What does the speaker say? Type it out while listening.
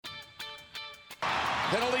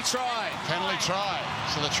Penalty try. Penalty try.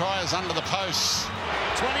 So the try is under the posts.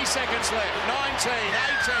 20 seconds left. 19, 18.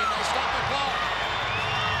 They stop the clock.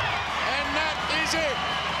 And that is it.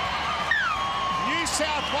 New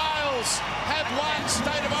South Wales have won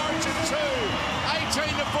State of Origin 2,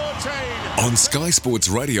 18 to 14. On Sky Sports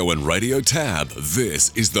Radio and Radio Tab,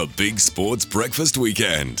 this is the Big Sports Breakfast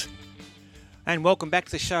Weekend. And welcome back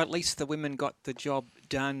to the show. At least the women got the job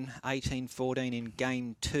done, 18-14 in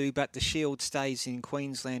Game 2. But the Shield stays in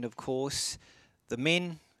Queensland, of course. The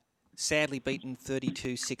men, sadly beaten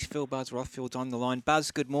 32-6. Phil Buzz Rothfield's on the line.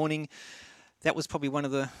 Buzz, good morning. That was probably one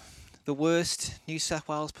of the worst New South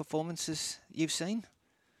Wales performances you've seen?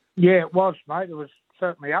 Yeah, it was, mate. It was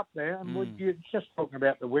certainly up there. And you're just talking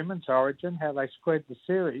about the women's origin, how they squared the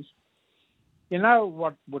series. You know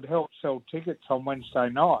what would help sell tickets on Wednesday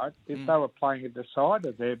night if they were playing a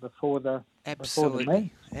decider there before the men.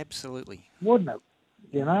 Absolutely. Wouldn't it?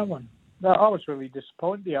 You know, and I was really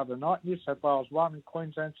disappointed the other night. New South Wales won and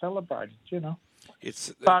Queensland celebrated, you know.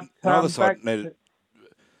 It's but neither side needed...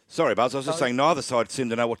 Sorry, Buzz, I was just saying neither side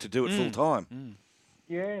seemed to know what to do at full time.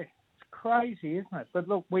 Yeah, it's crazy, isn't it? But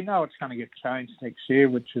look, we know it's going to get changed next year,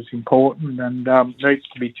 which is important and needs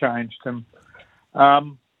to be changed. And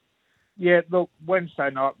yeah, look,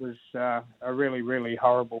 Wednesday night was a really, really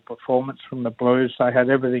horrible performance from the Blues. They had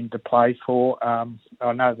everything to play for.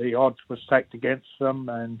 I know the odds were stacked against them,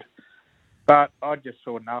 but I just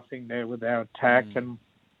saw nothing there with our attack, and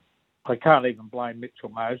I can't even blame Mitchell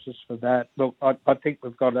Moses for that. Look, I think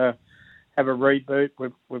we've got to have a reboot.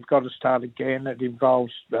 We've got to start again. It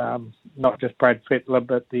involves not just Brad Fittler,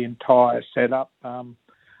 but the entire setup. I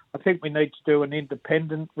think we need to do an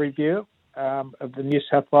independent review of the New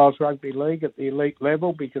South Wales Rugby League at the elite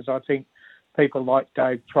level, because I think people like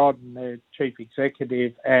Dave Trodden, their chief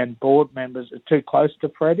executive, and board members are too close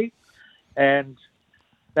to Freddie, and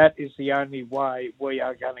that is the only way we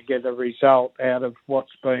are going to get a result out of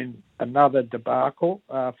what's been another debacle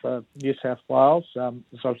for New South Wales.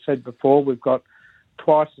 As I've said before, we've got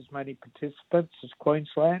twice as many participants as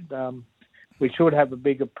Queensland. We should have a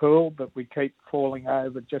bigger pool, but we keep falling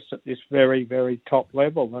over just at this very, very top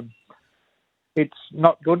level, and it's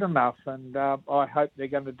not good enough. And I hope they're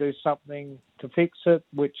going to do something to fix it,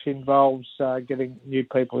 which involves getting new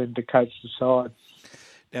people in to coach the side.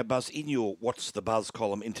 Now, Buzz, in your What's the Buzz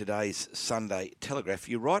column in today's Sunday Telegraph,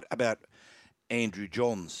 you write about Andrew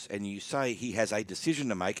Johns, and you say he has a decision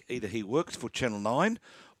to make. Either he works for Channel 9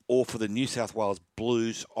 or for the New South Wales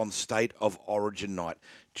Blues on State of Origin night.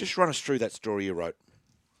 Just run us through that story you wrote.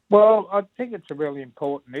 Well, I think it's a really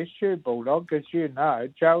important issue, Bulldog. As you know,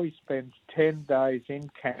 Joey spends 10 days in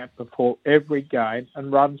camp before every game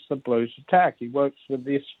and runs the Blues attack. He works with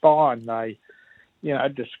their spine. They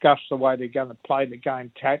discuss the way they're going to play the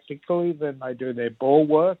game tactically, then they do their ball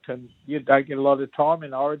work, and you don't get a lot of time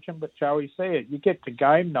in Origin, but Joey's there. You get to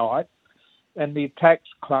game night, and the attack's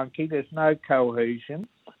clunky, there's no cohesion.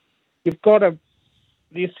 You've got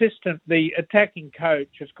the attacking coach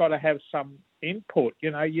has got to have some input.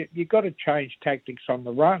 You've got to change tactics on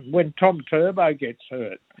the run. When Tom Turbo gets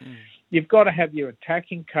hurt, you've got to have your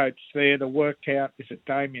attacking coach there to work out, is it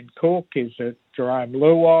Damien Cook, is it Jerome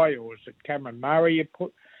Luai, or is it Cameron Murray?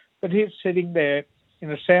 But he's sitting there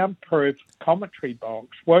in a soundproof commentary box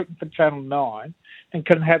working for Channel 9 and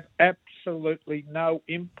can have absolutely no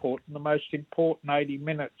input in the most important 80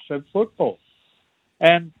 minutes of football.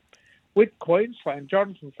 And with Queensland,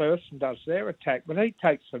 Jonathan Thurston does their attack, but he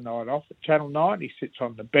takes the night off at Channel 9. He sits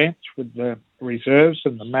on the bench with the reserves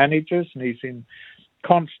and the managers, and he's in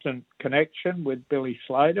constant connection with Billy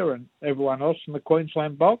Slater and everyone else in the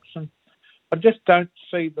Queensland box. And I just don't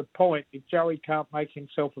see the point if Joey can't make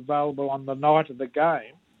himself available on the night of the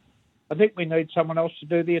game. I think we need someone else to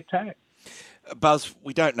do the attack. Buzz,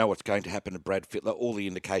 we don't know what's going to happen to Brad Fittler. All the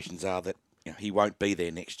indications are that he won't be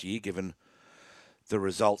there next year, given the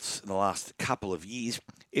results in the last couple of years.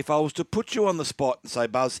 If I was to put you on the spot and say,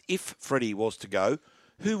 Buzz, if Freddie was to go,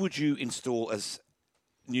 who would you install as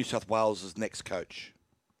New South Wales' next coach?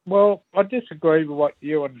 Well, I disagree with what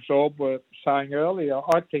you and Zorb were saying earlier.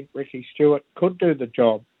 I think Ricky Stewart could do the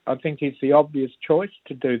job. I think he's the obvious choice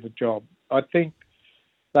to do the job. I think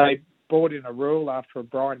they brought in a rule after a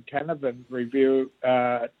Brian Canavan review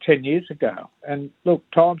 10 years ago. And look,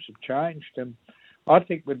 times have changed, and I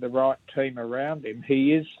think with the right team around him,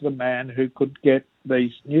 he is the man who could get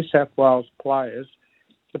these New South Wales players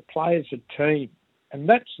to play as a team. And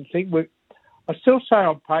that's the thing. I still say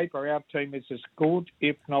on paper our team is as good,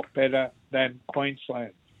 if not better, than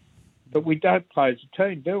Queensland. But we don't play as a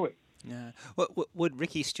team, do we? No. Would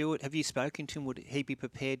Ricky Stewart, have you spoken to him, would he be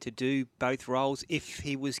prepared to do both roles if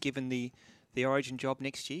he was given the Origin job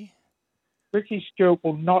next year? Ricky Stewart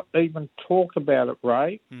will not even talk about it,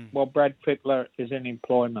 Ray, while Brad Fittler is in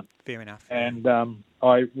employment. Fair enough. And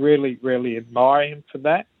I really, really admire him for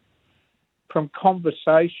that. From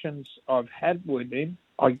conversations I've had with him,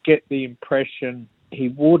 I get the impression he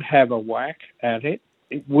would have a whack at it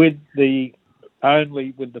with the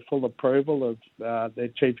full approval of their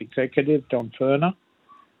chief executive, Don Furner,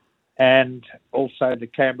 and also the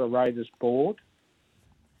Canberra Raiders board.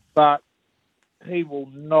 But he will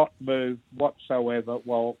not move whatsoever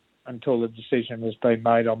until the decision has been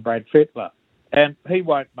made on Brad Fittler. And he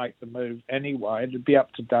won't make the move anyway. It'll be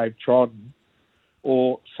up to Dave Trodden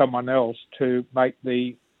or someone else to make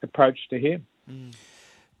the approach to him.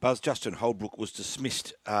 Buzz, Justin Holbrook was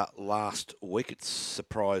dismissed last week. It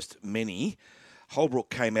surprised many. Holbrook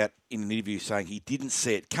came out in an interview saying he didn't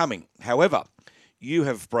see it coming. However, you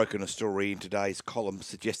have broken a story in today's column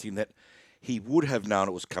suggesting that he would have known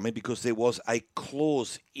it was coming because there was a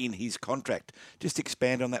clause in his contract. Just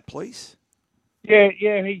expand on that, please. Yeah.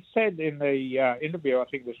 He said in the interview, I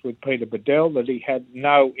think it was with Peter Bedell, that he had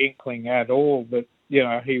no inkling at all that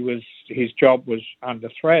his job was under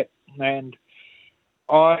threat. And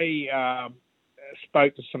I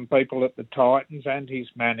spoke to some people at the Titans and his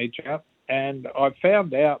manager, and I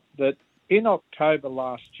found out that in October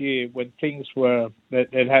last year, when things were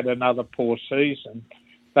that it had another poor season,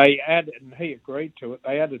 they added, and he agreed to it,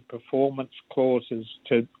 they added performance clauses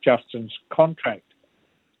to Justin's contract.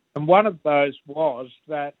 And one of those was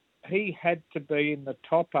that he had to be in the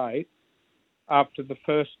top 8 after the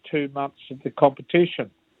first 2 months of the competition.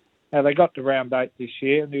 Now, they got to round 8 this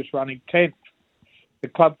year, and he was running 10th. The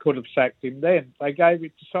club could have sacked him then. They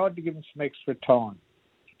decided to give him some extra time.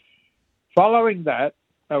 Following that,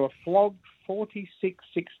 they were flogged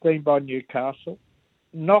 46-16 by Newcastle,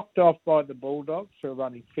 knocked off by the Bulldogs, who were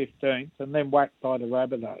running 15th, and then whacked by the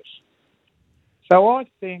Rabbitohs. So I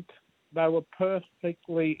think they were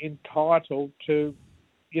perfectly entitled to,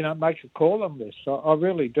 make a call on this. I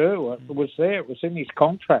really do. It was there. It was in his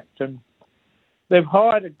contract. And they've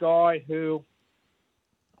hired a guy who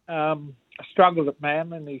struggled at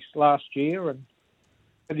Manly his last year,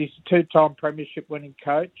 but he's a 2-time premiership winning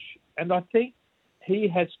coach. And I think he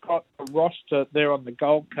has got a roster there on the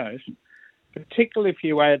Gold Coast, particularly if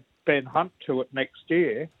you add Ben Hunt to it next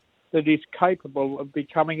year, that is capable of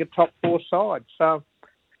becoming a top 4 side. So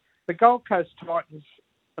the Gold Coast Titans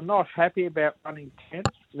are not happy about running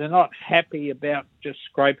 10th. They're not happy about just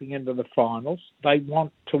scraping into the finals. They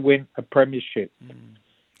want to win a premiership.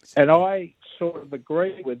 And I sort of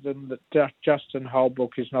agree with them that Justin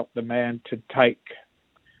Holbrook is not the man to take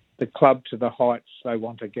the club to the heights they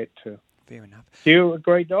want to get to. Fair enough. Do you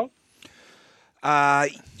agree, Doc? I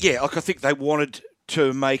think they wanted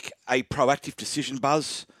to make a proactive decision,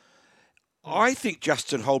 Buzz. I think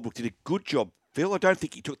Justin Holbrook did a good job, Phil. I don't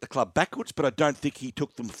think he took the club backwards, but I don't think he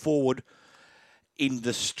took them forward in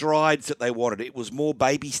the strides that they wanted. It was more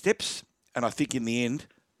baby steps, and I think in the end,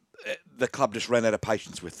 the club just ran out of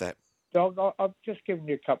patience with that. Doc, I've just given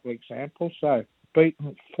you a couple of examples. So,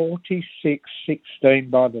 beaten 46-16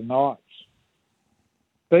 by the Knights.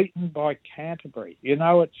 Beaten by Canterbury.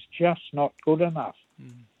 It's just not good enough.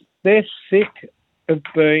 They're sick of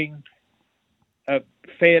being a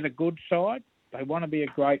fair to good side. They want to be a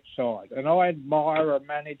great side. And I admire a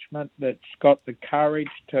management that's got the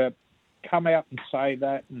courage to come out and say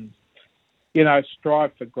that and,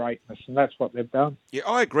 strive for greatness. And that's what they've done. Yeah,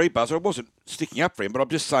 I agree, Buzz. I wasn't sticking up for him, but I'm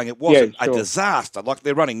just saying it wasn't a disaster. Like,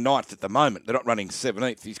 they're running 9th at the moment. They're not running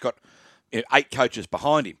 17th. He's got 8 coaches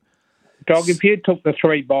behind him. Dog, if you took the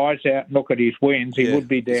 3 buys out and look at his wins, he would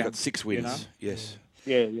be down. He's got 6 wins, yes.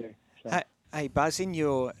 Yeah. So. Hey, Buzz, in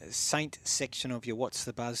your Saint section of your What's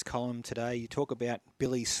the Buzz column today, you talk about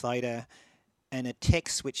Billy Slater and a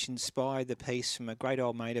text which inspired the piece from a great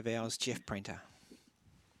old mate of ours, Jeff Prenter.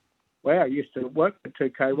 Wow, he used to work for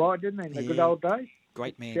 2KY, didn't he, in the good old days?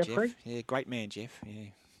 Great man, Jeffrey? Jeff. Yeah, great man, Jeff. Yeah.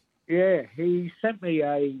 Yeah, he sent me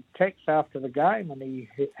a text after the game, and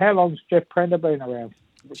how long's Jeff Prenter been around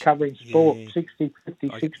covering sport? 60 I'm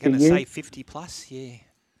years? going to say 50 plus, yeah.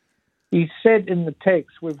 He said in the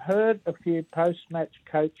text, we've heard a few post-match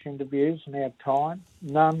coach interviews in our time.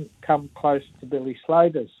 None come close to Billy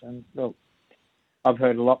Slater's. And look, I've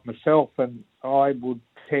heard a lot myself, and I would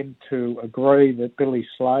tend to agree that Billy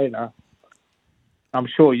Slater, I'm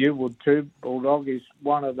sure you would too, Bulldog, is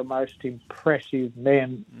one of the most impressive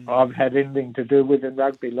men I've had anything to do with in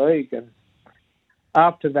rugby league. And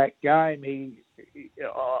after that game,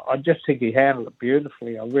 I just think he handled it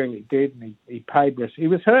beautifully. I really did. And he paid us. He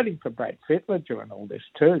was hurting for Brad Fittler during all this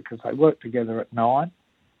too, because they worked together at 9.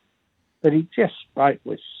 But he just spoke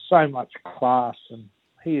with so much class, and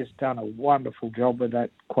he has done a wonderful job with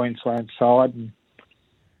that Queensland side.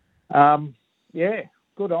 And,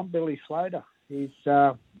 good on Billy Slater. He's...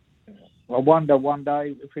 I wonder one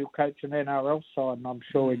day if he'll coach an NRL side, and I'm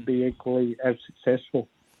sure he'd be equally as successful.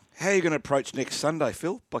 How are you going to approach next Sunday,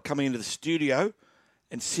 Phil? By coming into the studio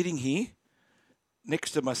and sitting here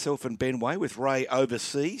next to myself and Ben Way with Ray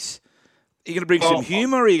overseas? Are you going to bring some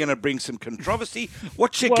humour? Are you going to bring some controversy?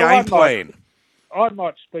 What's your game plan? I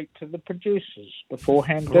might speak to the producers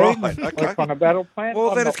beforehand. Right, Dean, okay. work on a battle plan. Well,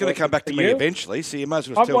 I'm then not it's going to come back to me you. eventually, so you might as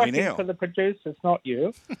well tell me I'm now. working for the producers, not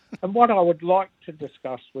you. And what I would like to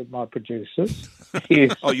discuss with my producers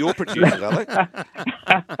is... Oh, your producers, are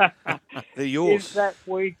they? They're yours. Is that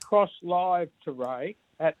we cross live to Ray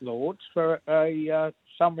at Lord's for a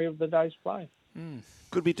summary of the day's play.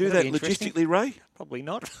 Could we do that logistically, Ray? Probably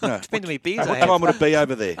not. No. Depends on me beers. What time would it be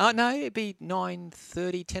over there? No, it'd be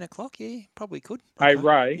 9:30, 10 o'clock. Yeah, probably could. Hey,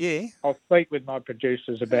 Ray, Yeah. I'll speak with my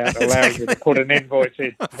producers about allowing you to put an invoice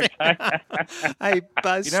in. Okay? Hey,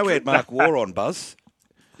 Buzz. You know we had Mark Waugh on, Buzz?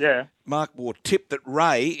 Yeah. Mark Waugh tipped that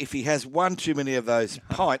Ray, if he has one too many of those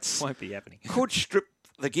pints, Won't be happening. could strip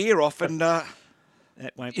the gear off and That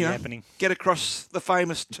won't be happening. get across the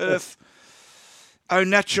famous turf au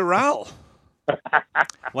natural.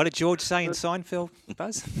 What did George say in Seinfeld,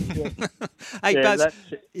 Buzz? Hey, Yeah, Buzz. that's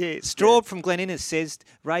it. Yeah, Straub from Glen Innes says,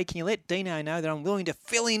 Ray, can you let Dino know that I'm willing to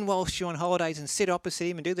fill in whilst you're on holidays and sit opposite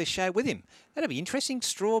him and do the show with him? That'd be interesting.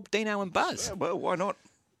 Straub, Dino and Buzz. Yeah, well, why not?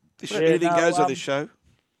 Yeah, Goes on this show.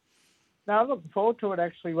 No, I'm looking forward to it,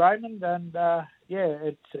 actually, Raymond. And,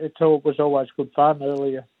 it was always good fun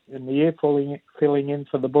earlier in the year filling in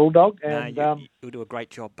for the Bulldog. And you'll do a great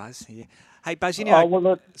job, Buzz. Yeah. Hey, Buzz, you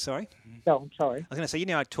know... Sorry? No, I'm sorry. I was going to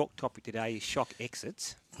say, our talk topic today is shock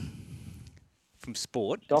exits from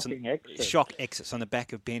sport. Shocking exits. Shock exits on the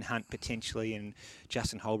back of Ben Hunt potentially and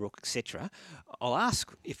Justin Holbrook, etc. I'll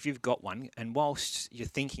ask if you've got one, and whilst you're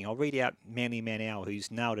thinking, I'll read out Manly Man Hour, who's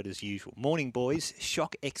nailed it as usual. Morning, boys.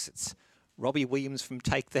 Shock exits. Robbie Williams from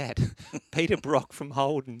Take That, Peter Brock from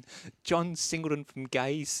Holden, John Singleton from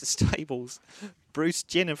Gay's Stables, Bruce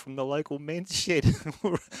Jenner from the local men's shed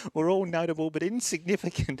were all notable but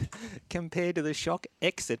insignificant compared to the shock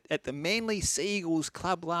exit at the Manly Sea Eagles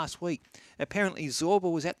Club last week. Apparently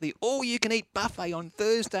Zorba was at the all-you-can-eat buffet on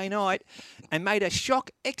Thursday night and made a shock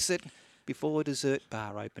exit before a dessert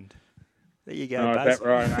bar opened. There you go, Buzz. Is that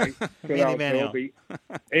right, mate? Good Manly old Man Zorby.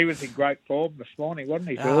 He was in great form this morning, wasn't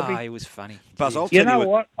he, Zorby? He was funny. Buzz, I'll You tell know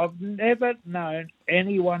what? I've never known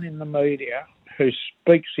anyone in the media who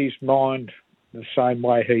speaks his mind the same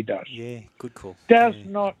way he does. Yeah, good call. Does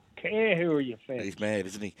not care who he offends. He's mad,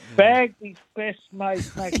 isn't he? Bagged his best mate,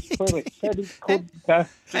 Max Phillips, said he couldn't go.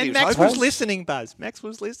 And Max was listening, Buzz. Max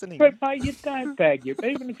was listening. But, mate, you don't bag him,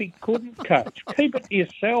 even if he couldn't coach. Keep it to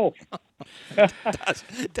yourself.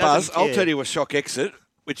 Buzz, I'll tell you a shock exit,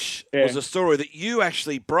 which was a story that you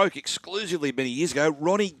actually broke exclusively many years ago.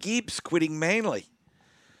 Ronnie Gibbs quitting Manly.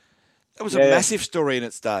 That was a massive story in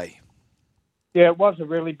its day. Yeah, it was a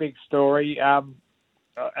really big story.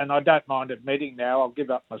 And I don't mind admitting now, I'll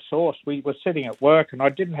give up my source. We were sitting at work and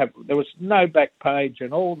there was no back page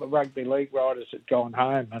and all the rugby league writers had gone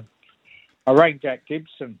home. And I rang Jack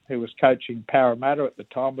Gibson, who was coaching Parramatta at the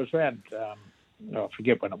time. It was around, I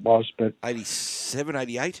forget when it was, but... 87,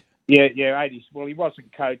 88? Yeah, 80s. Well, he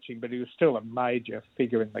wasn't coaching, but he was still a major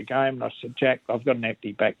figure in the game. And I said, Jack, I've got an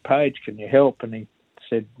empty back page. Can you help? And he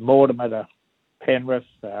said, Mortimer to Penrith,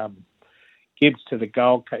 Gibbs to the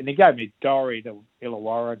Gold Coast. And he gave me Dorry to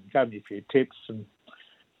Illawarra and gave me a few tips. And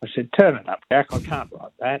I said, turn it up, Jack. I can't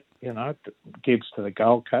write that, Gibbs to the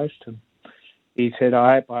Gold Coast. And he said,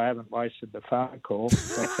 I hope I haven't wasted the phone call.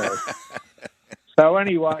 So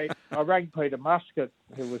anyway, I rang Peter Muscat,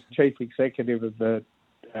 who was chief executive of the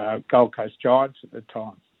Gold Coast Giants at the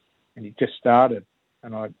time. And he just started.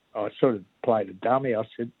 And I sort of played a dummy. I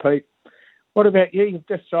said, Pete, what about you? You've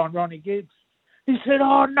just signed Ronnie Gibbs. He said,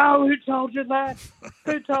 oh, no, who told you that?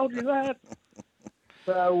 Who told you that?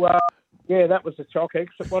 So, that was a shock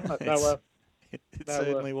exit, wasn't it? It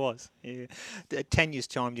certainly was. Yeah. Tanya's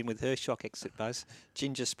chimed in with her shock exit, Buzz.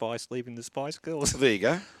 Ginger Spice leaving the Spice Girls. There you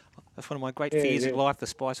go. That's one of my great fears in life, the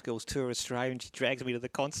Spice Girls tour Australia, and she drags me to the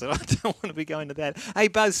concert. I don't want to be going to that. Hey,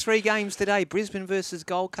 Buzz, 3 games today. Brisbane versus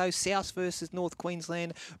Gold Coast, South versus North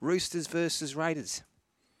Queensland, Roosters versus Raiders.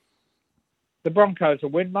 The Broncos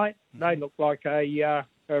will win, mate. They look like a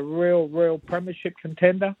real premiership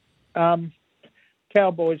contender.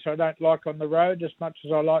 Cowboys I don't like on the road as much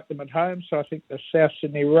as I like them at home, so I think the South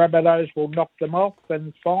Sydney Rabbitohs will knock them off.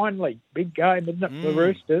 And finally, big game, isn't it, for the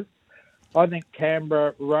Roosters? I think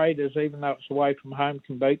Canberra Raiders, even though it's away from home,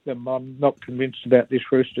 can beat them. I'm not convinced about this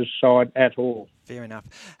Roosters side at all. Fair enough.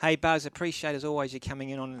 Hey, Buzz, appreciate as always you coming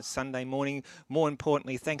in on a Sunday morning. More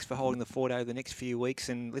importantly, thanks for holding the fort over the next few weeks,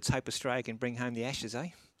 and let's hope Australia can bring home the Ashes, eh?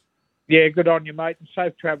 Yeah, good on you, mate, and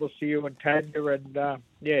safe travels to you and Tanya, and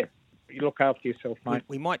you look after yourself, mate.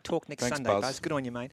 We might talk next Thanks, Sunday, Buzz. Good on you, mate.